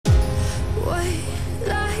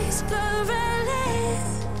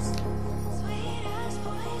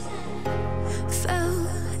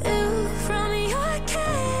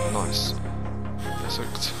Nice.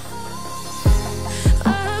 Perfect. I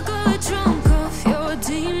got drunk off your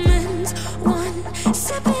demons. One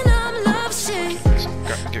sipping on love shit.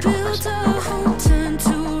 Built a home turned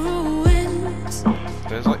to ruins.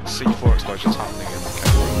 There's like C4 explosions happening in the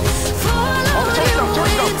cave. Oh, the torch down!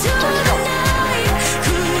 Torch down! Torch down!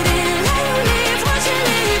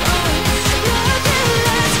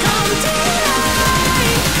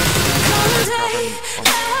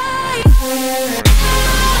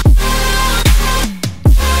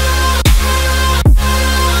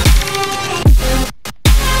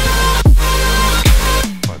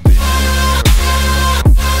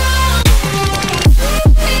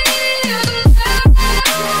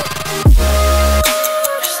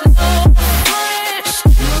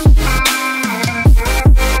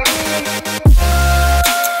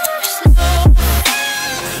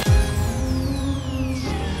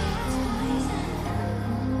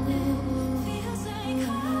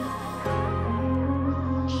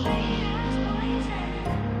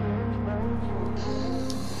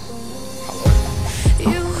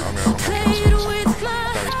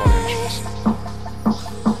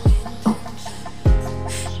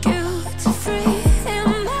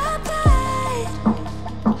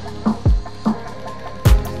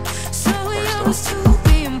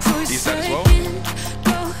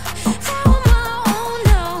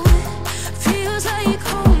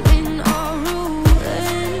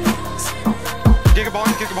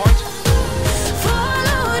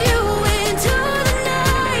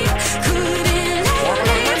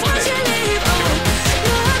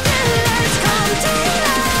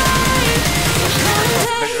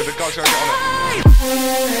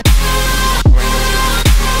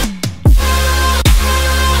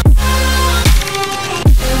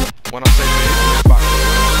 When I say move,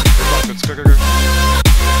 backwards. Go, go, go.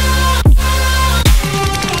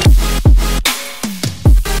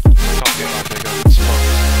 Can't get that bigger. It's fine.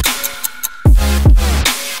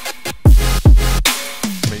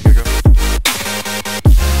 There you go.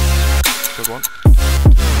 Good one.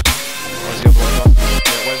 Where's the other one gone?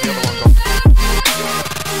 Yeah, where's the other one gone?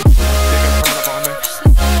 Digger coming up behind me.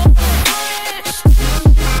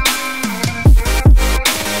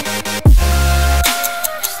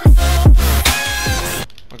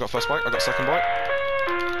 I got first bite, I got second bite.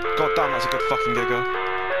 God damn, that's a good fucking gigger.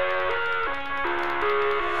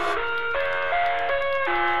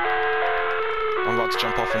 I'm about to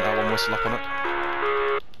jump off and L1 whistle up on it.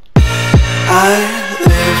 I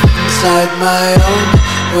live inside my own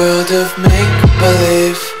world of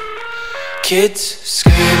make-believe. Kids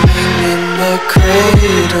screaming in the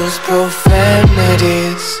cradles,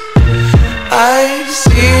 profanities. I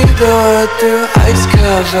see the world through ice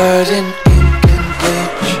covered in ink and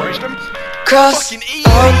bleach. Cross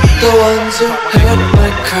out the ones who heard my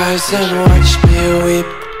cries and watched me weep.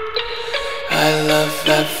 I love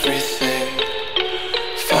everything.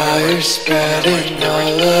 Fire spreading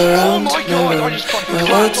all around my room. My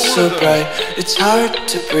world's so bright, it's hard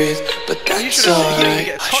to breathe, but that's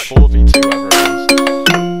alright. 4v2 whatever it is.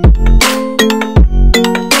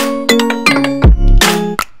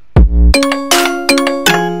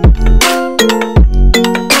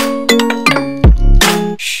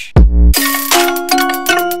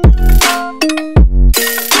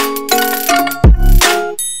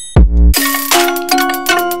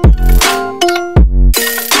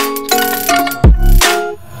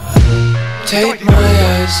 Take my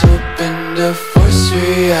eyes open to force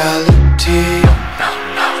reality.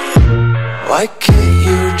 Why can't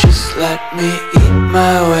you just let me eat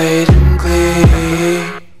my weight in glee?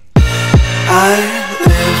 I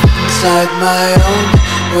live inside my own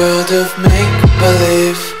world of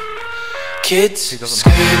make-believe. Kids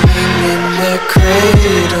screaming in their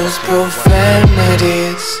cradles,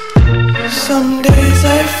 profanities. Some days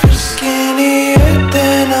I feel skinnier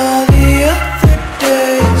than all the other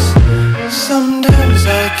days. Sometimes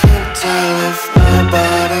I can't tell if my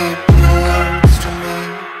body belongs to me.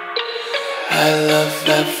 I love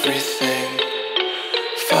everything.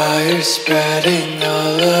 Fire spreading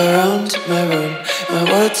all around my room. My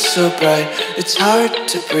world's so bright, it's hard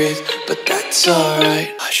to breathe, but that's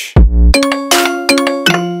alright. Hush.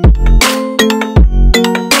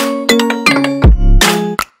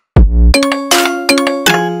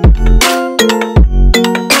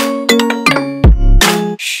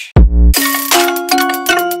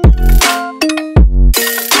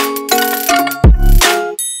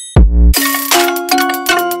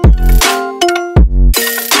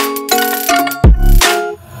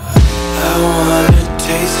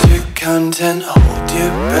 Content, hold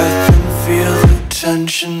your breath and feel the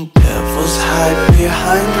tension. Devils hide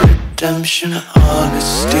behind redemption.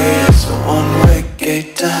 Honesty is a one-way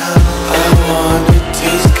gate to hell. I wanna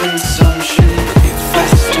taste consumption. Breathe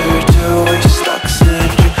faster to waste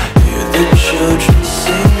oxygen. Hear the children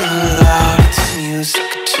sing aloud. It's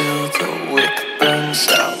music till the wick burns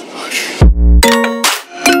out.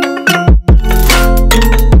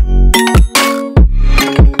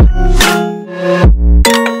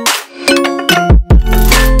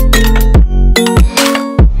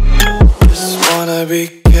 Be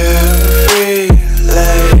carefree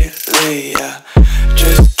lately, yeah.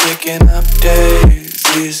 Just kicking up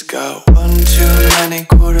daisies. Got one too many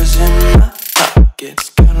quarters in my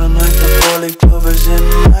pockets. Counting like the four-leaf clovers in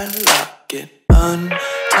my locket.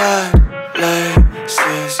 Untied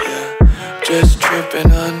laces, yeah. Just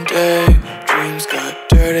tripping on daydreams. Got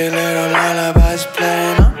dirty little lullabies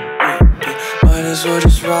playing on repeat. Might as well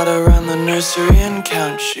just ride around the nursery and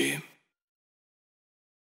count sheep.